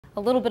A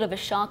little bit of a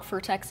shock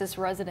for Texas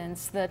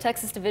residents. The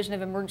Texas Division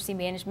of Emergency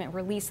Management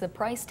released the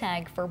price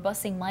tag for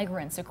busing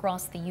migrants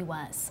across the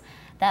U.S.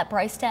 That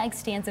price tag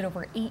stands at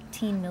over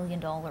 $18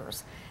 million.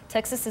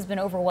 Texas has been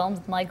overwhelmed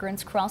with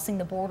migrants crossing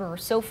the border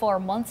so far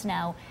months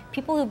now.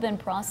 People who have been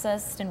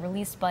processed and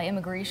released by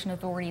immigration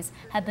authorities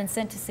have been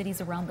sent to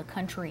cities around the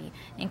country,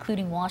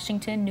 including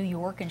Washington, New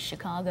York, and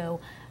Chicago.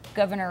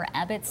 Governor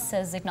Abbott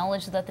says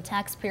acknowledged that the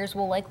taxpayers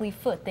will likely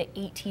foot the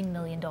 $18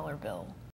 million bill.